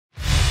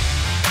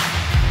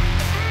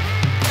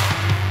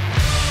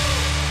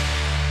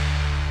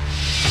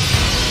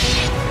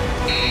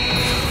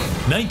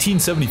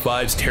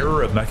1975's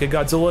Terror of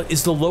Mechagodzilla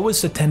is the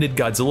lowest attended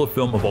Godzilla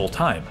film of all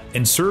time,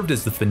 and served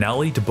as the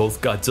finale to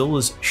both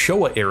Godzilla's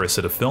Showa era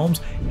set of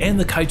films and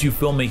the kaiju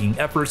filmmaking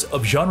efforts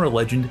of genre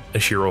legend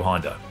Ishiro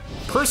Honda.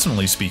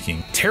 Personally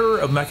speaking, Terror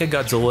of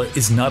Mechagodzilla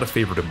is not a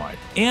favorite of mine,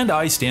 and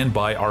I stand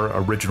by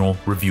our original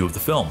review of the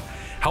film.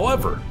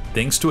 However,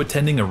 thanks to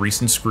attending a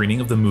recent screening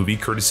of the movie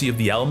courtesy of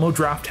the Alamo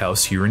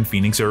Drafthouse here in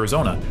Phoenix,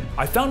 Arizona,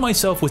 I found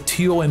myself with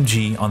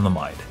TOMG on the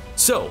mind.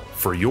 So,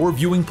 for your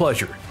viewing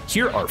pleasure,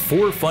 here are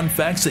 4 fun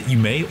facts that you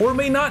may or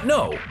may not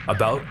know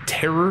about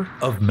Terror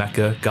of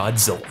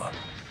Mechagodzilla.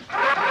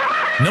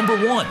 Number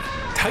 1.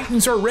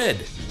 Titans are red,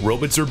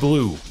 Robits are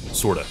blue,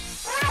 sorta.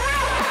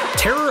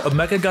 Terror of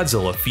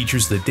Mechagodzilla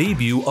features the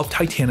debut of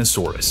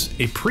Titanosaurus,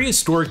 a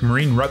prehistoric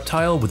marine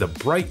reptile with a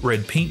bright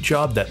red paint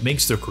job that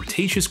makes the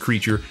Cretaceous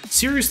creature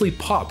seriously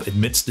pop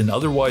amidst an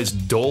otherwise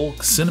dull,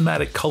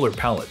 cinematic color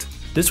palette.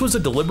 This was a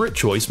deliberate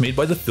choice made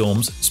by the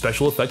film's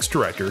special effects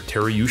director,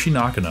 Teruyushi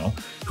Nakano,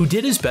 who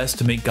did his best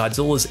to make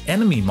Godzilla's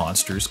enemy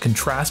monsters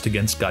contrast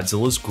against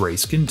Godzilla's gray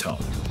skin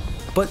tone.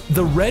 But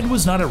the red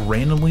was not a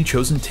randomly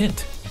chosen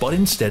tint, but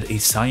instead a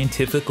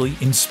scientifically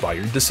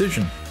inspired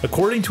decision.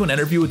 According to an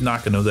interview with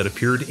Nakano that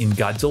appeared in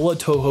Godzilla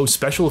Toho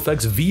Special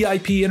Effects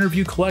VIP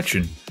interview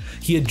collection,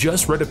 he had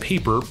just read a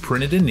paper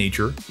printed in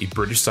Nature, a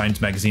British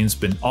science magazine that's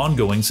been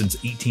ongoing since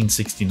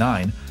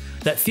 1869,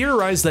 that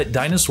theorized that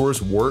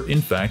dinosaurs were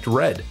in fact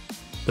red.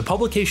 The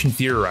publication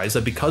theorized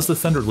that because the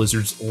thunder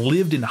lizards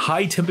lived in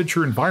high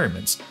temperature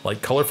environments,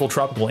 like colorful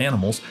tropical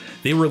animals,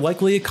 they were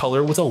likely a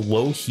color with a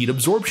low heat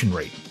absorption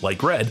rate,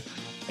 like red,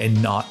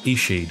 and not a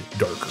shade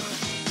darker.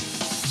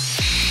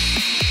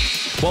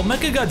 While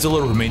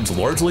Mechagodzilla remains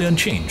largely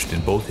unchanged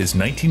in both his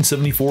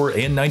 1974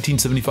 and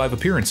 1975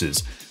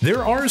 appearances,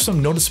 there are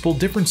some noticeable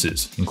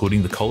differences,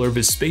 including the color of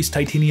his space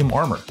titanium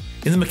armor.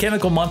 In the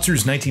Mechanical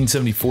Monsters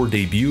 1974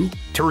 debut,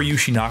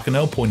 Teruyushi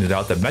Nakano pointed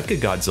out that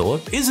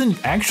Mechagodzilla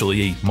isn't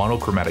actually a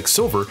monochromatic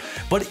silver,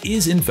 but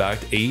is in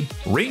fact a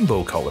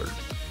rainbow color.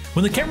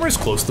 When the camera is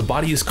close, the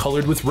body is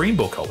colored with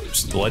rainbow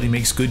colors. The lighting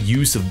makes good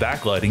use of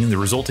backlighting, and the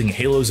resulting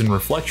halos and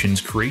reflections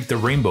create the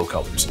rainbow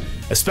colors,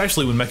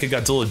 especially when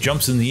Mechagodzilla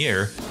jumps in the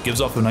air, gives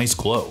off a nice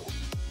glow.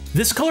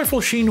 This colorful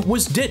sheen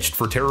was ditched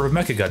for Terror of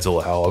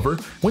Mechagodzilla, however,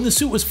 when the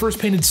suit was first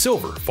painted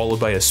silver, followed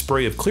by a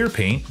spray of clear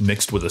paint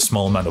mixed with a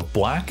small amount of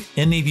black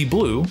and navy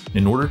blue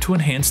in order to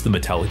enhance the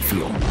metallic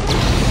feel.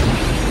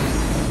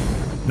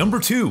 Number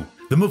 2.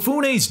 The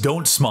Mifunes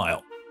don't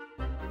smile.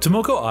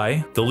 Tomoko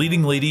Ai, the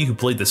leading lady who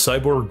played the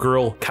cyborg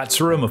girl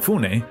Katsura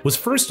Mifune, was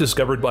first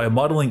discovered by a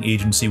modeling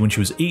agency when she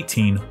was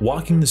 18,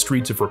 walking the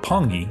streets of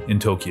Roppongi in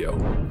Tokyo.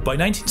 By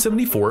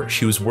 1974,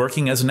 she was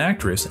working as an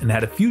actress and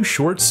had a few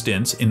short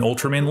stints in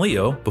Ultraman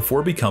Leo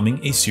before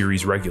becoming a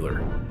series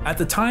regular. At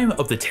the time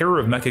of the Terror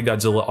of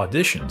Mechagodzilla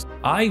auditions,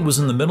 Ai was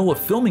in the middle of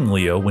filming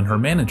Leo when her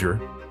manager,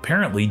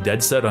 apparently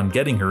dead set on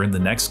getting her in the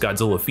next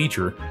Godzilla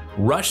feature,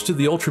 rushed to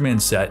the Ultraman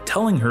set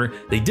telling her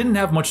they didn't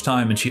have much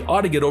time and she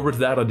ought to get over to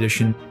that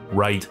audition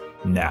right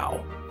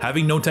now.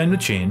 Having no time to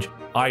change,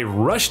 I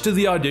rushed to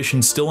the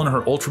audition still in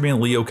her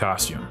Ultraman Leo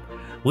costume.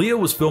 Leo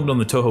was filmed on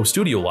the Toho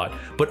studio lot,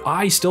 but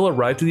I still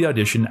arrived to the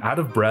audition out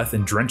of breath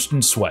and drenched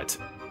in sweat,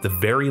 the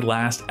very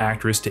last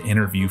actress to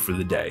interview for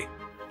the day.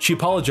 She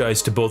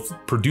apologized to both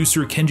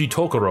producer Kenji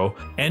Tokoro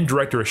and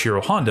director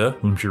Ishiro Honda,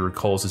 whom she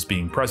recalls as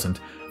being present,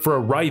 for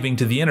arriving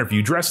to the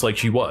interview dressed like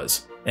she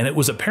was, and it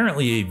was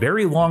apparently a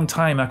very long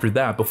time after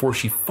that before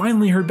she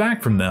finally heard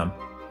back from them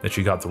that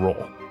she got the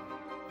role.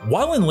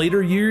 While in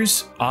later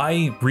years,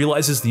 Ai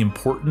realizes the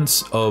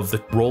importance of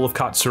the role of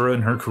Katsura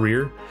in her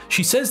career,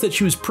 she says that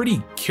she was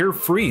pretty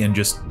carefree and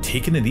just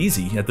taking it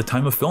easy at the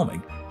time of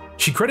filming.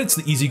 She credits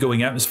the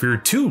easygoing atmosphere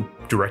to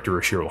director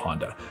Ishiro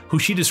Honda, who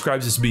she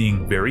describes as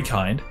being very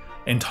kind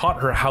and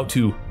taught her how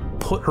to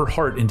put her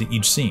heart into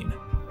each scene.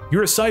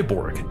 "You're a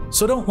cyborg,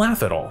 so don't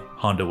laugh at all,"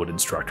 Honda would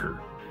instruct her.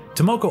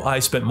 Tomoko Ai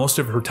spent most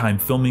of her time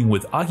filming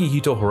with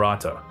Akihito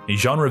Hirata, a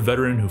genre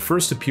veteran who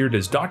first appeared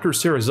as Dr.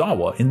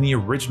 Serizawa in the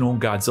original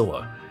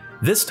Godzilla.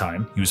 This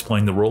time, he was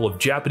playing the role of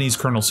Japanese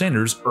Colonel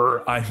Sanders,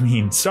 Dr.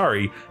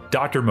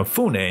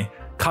 Mifune,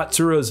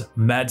 Katsura's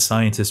mad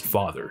scientist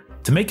father.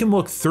 To make him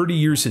look 30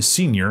 years his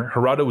senior,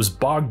 Hirata was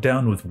bogged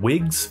down with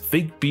wigs,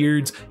 fake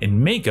beards, and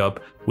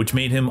makeup, which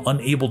made him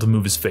unable to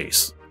move his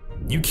face.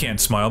 "You can't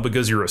smile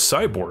because you're a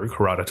cyborg,"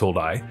 Hirata told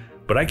Ai,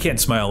 "but I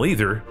can't smile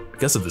either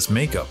because of this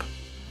makeup."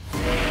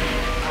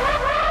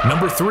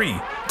 Number 3.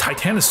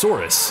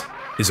 Titanosaurus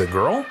Is A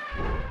Girl?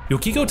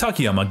 Yukiko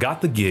Takayama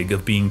got the gig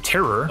of being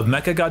Terror of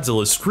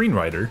Mechagodzilla's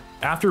screenwriter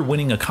after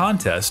winning a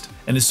contest,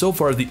 and is so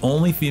far the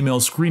only female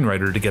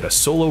screenwriter to get a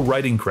solo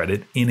writing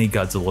credit in a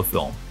Godzilla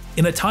film.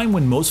 In a time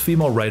when most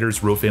female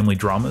writers wrote family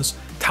dramas,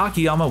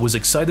 Takayama was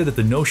excited at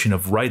the notion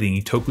of writing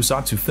a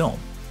tokusatsu film.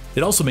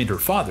 It also made her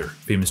father,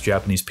 famous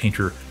Japanese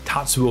painter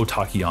Tatsuo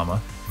Takayama,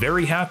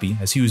 very happy,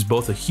 as he was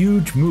both a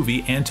huge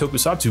movie and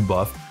tokusatsu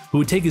buff who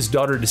would take his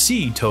daughter to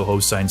see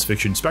Toho science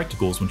fiction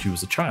spectacles when she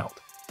was a child.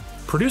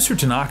 Producer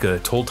Tanaka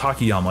told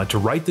Takayama to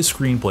write the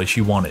screenplay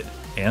she wanted,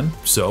 and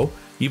so,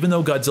 even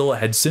though Godzilla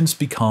had since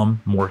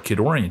become more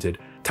kid-oriented,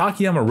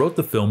 Takayama wrote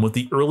the film with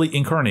the early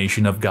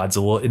incarnation of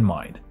Godzilla in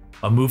mind,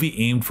 a movie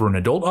aimed for an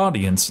adult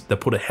audience that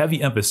put a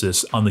heavy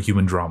emphasis on the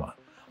human drama.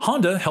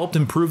 Honda helped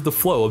improve the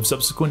flow of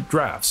subsequent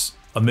drafts,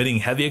 omitting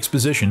heavy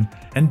exposition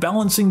and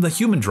balancing the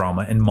human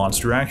drama and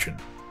monster action.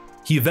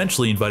 He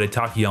eventually invited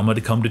Takayama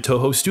to come to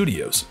Toho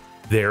Studios.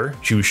 There,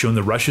 she was shown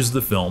the rushes of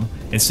the film,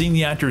 and seeing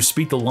the actors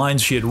speak the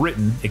lines she had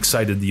written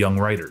excited the young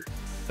writer.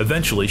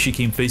 Eventually, she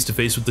came face to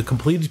face with the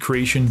completed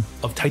creation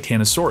of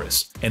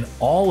Titanosaurus, and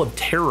all of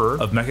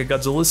Terror of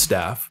Mechagodzilla's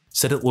staff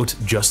said it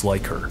looked just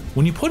like her.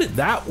 When you put it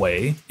that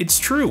way, it's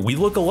true, we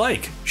look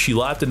alike. She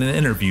laughed in an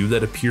interview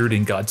that appeared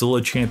in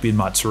Godzilla champion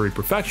Matsuri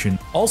Perfection,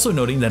 also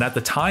noting that at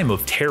the time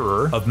of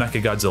Terror of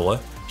Mechagodzilla,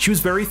 she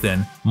was very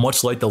thin,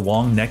 much like the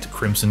long-necked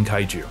Crimson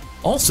Kaiju.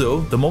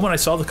 Also, the moment I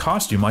saw the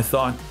costume, I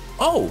thought,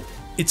 oh,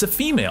 it's a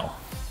female.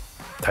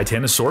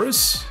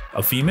 Titanosaurus?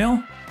 A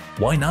female?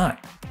 Why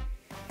not?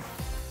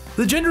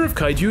 The gender of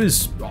kaiju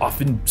is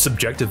often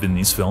subjective in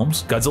these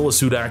films. Godzilla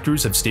suit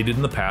actors have stated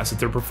in the past that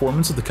their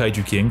performance of the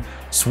Kaiju King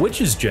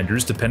switches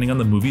genders depending on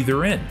the movie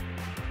they're in.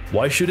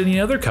 Why should any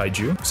other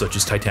kaiju, such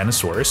as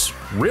Titanosaurus,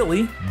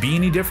 really be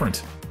any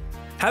different?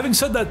 Having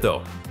said that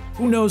though,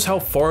 who knows how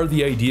far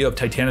the idea of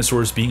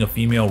Titanosaurus being a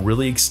female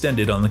really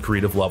extended on the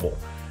creative level.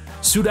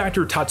 Suit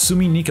actor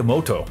Tatsumi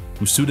Nikimoto,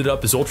 who suited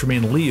up as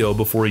Ultraman Leo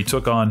before he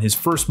took on his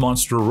first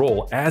monster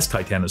role as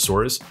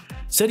Titanosaurus,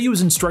 said he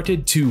was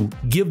instructed to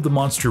give the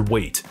monster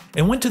weight,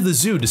 and went to the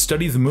zoo to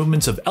study the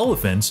movements of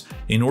elephants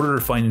in order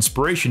to find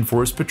inspiration for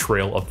his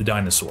portrayal of the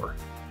dinosaur.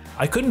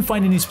 I couldn't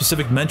find any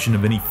specific mention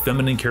of any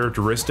feminine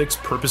characteristics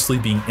purposely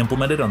being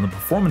implemented on the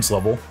performance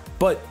level,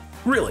 but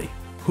really,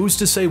 who's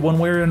to say one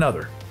way or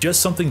another? Just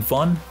something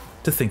fun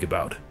to think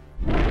about.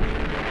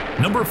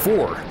 Number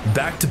 4.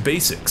 Back to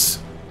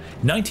basics.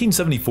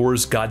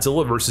 1974's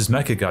Godzilla vs.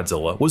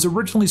 Mechagodzilla was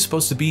originally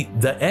supposed to be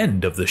the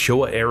end of the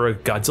Showa-era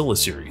Godzilla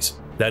series.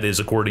 That is,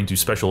 according to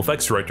special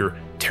effects director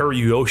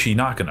Teruyoshi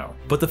Nakano.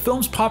 But the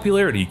film's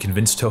popularity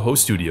convinced Toho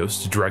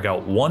Studios to drag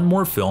out one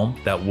more film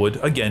that would,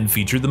 again,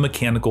 feature the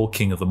mechanical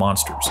king of the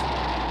monsters.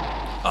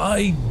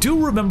 I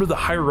do remember the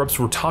higher-ups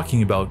were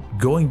talking about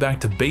going back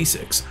to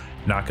basics,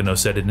 Nakano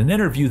said in an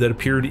interview that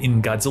appeared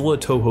in Godzilla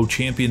Toho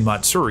champion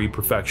Matsuri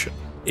Perfection.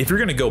 If you're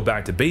gonna go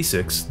back to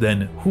basics,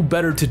 then who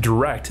better to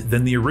direct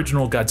than the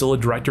original Godzilla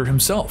director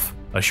himself,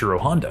 Ishiro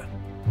Honda?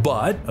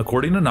 But,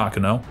 according to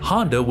Nakano,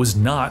 Honda was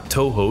not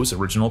Toho's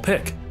original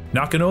pick.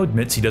 Nakano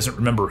admits he doesn't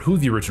remember who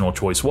the original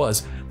choice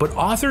was, but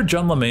author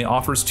John Lemay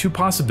offers two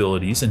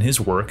possibilities in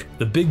his work,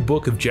 The Big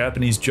Book of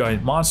Japanese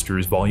Giant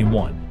Monsters Volume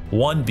 1.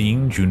 One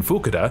being Jun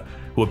Fukuda,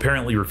 who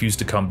apparently refused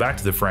to come back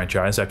to the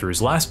franchise after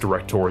his last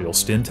directorial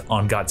stint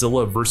on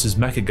Godzilla vs.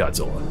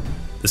 Mechagodzilla.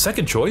 The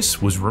second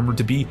choice was rumored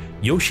to be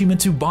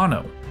Yoshimitsu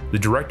Banno, the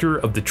director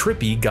of the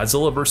trippy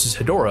Godzilla vs.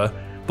 Hedorah,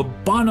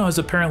 but Banno has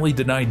apparently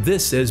denied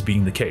this as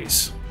being the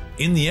case.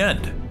 In the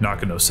end,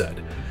 Nakano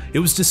said, it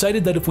was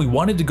decided that if we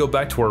wanted to go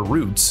back to our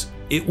roots,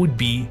 it would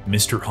be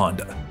Mr.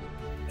 Honda.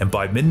 And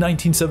by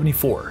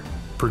mid-1974,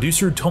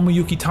 producer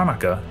Tomoyuki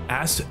Tanaka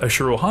asked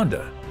Ishiro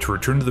Honda to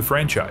return to the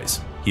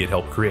franchise he had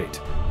helped create.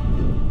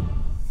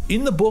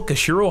 In the book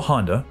Ishiro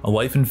Honda, A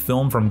Life in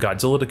Film from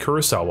Godzilla to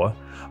Kurosawa,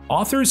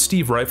 authors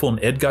Steve Ryfle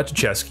and Ed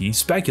Godziszewski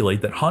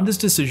speculate that Honda's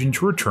decision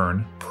to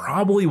return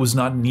probably was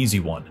not an easy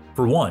one.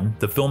 For one,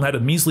 the film had a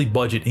measly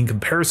budget in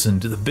comparison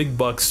to the big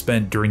bucks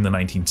spent during the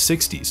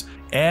 1960s,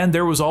 and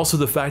there was also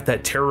the fact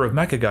that Terror of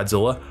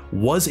Mechagodzilla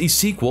was a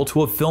sequel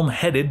to a film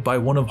headed by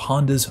one of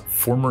Honda's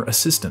former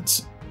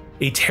assistants.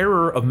 A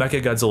Terror of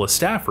Mechagodzilla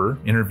staffer,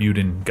 interviewed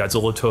in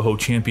Godzilla Toho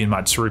champion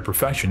Matsuri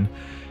Perfection,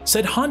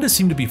 said Honda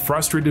seemed to be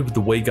frustrated with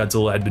the way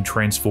Godzilla had been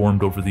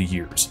transformed over the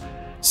years,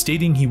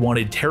 stating he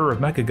wanted Terror of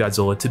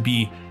Mechagodzilla to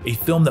be a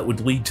film that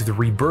would lead to the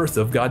rebirth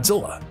of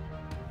Godzilla.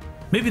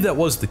 Maybe that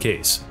was the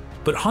case,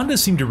 but Honda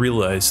seemed to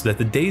realize that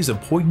the days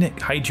of poignant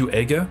kaiju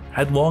eiga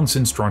had long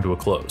since drawn to a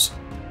close.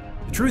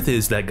 The truth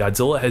is that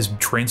Godzilla has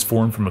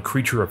transformed from a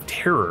creature of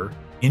terror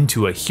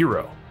into a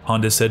hero,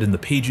 Honda said in the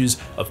pages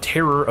of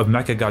Terror of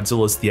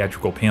Mechagodzilla's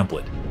theatrical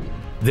pamphlet.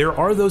 There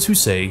are those who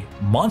say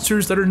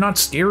monsters that are not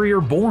scary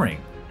or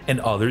boring, and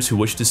others who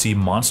wish to see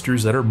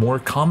monsters that are more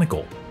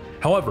comical.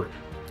 However,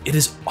 it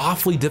is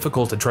awfully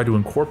difficult to try to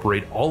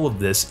incorporate all of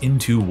this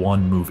into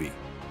one movie.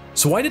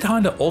 So why did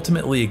Honda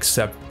ultimately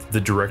accept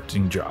the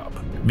directing job?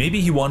 Maybe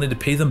he wanted to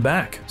pay them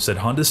back, said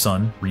Honda's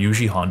son,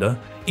 Ryuji Honda,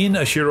 in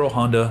Ishiro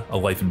Honda, A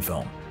Life in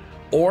Film.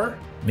 Or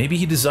maybe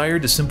he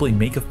desired to simply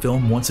make a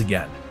film once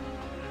again.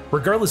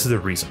 Regardless of the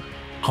reason,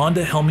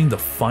 Honda helming the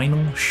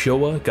final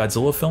Showa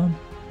Godzilla film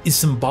is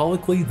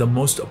symbolically the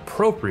most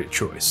appropriate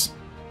choice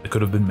that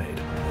could have been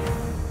made.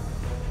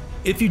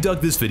 If you dug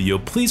this video,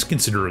 please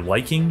consider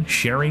liking,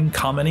 sharing,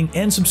 commenting,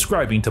 and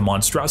subscribing to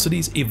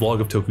Monstrosities, a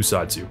vlog of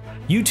tokusatsu.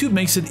 YouTube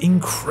makes it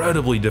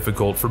incredibly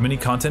difficult for many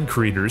content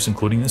creators,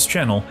 including this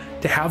channel,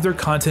 to have their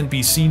content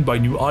be seen by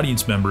new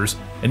audience members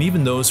and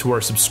even those who are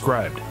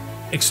subscribed.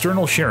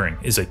 External sharing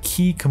is a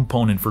key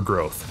component for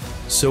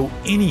growth, so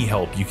any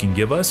help you can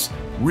give us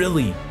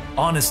really,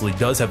 honestly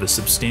does have a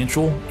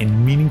substantial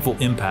and meaningful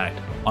impact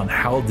on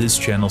how this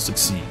channel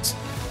succeeds.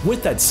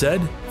 With that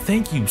said,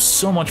 thank you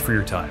so much for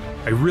your time.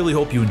 I really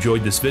hope you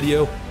enjoyed this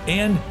video,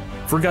 and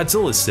for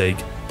Godzilla's sake,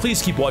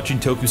 please keep watching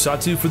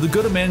tokusatsu for the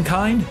good of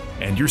mankind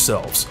and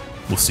yourselves.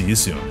 We'll see you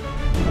soon.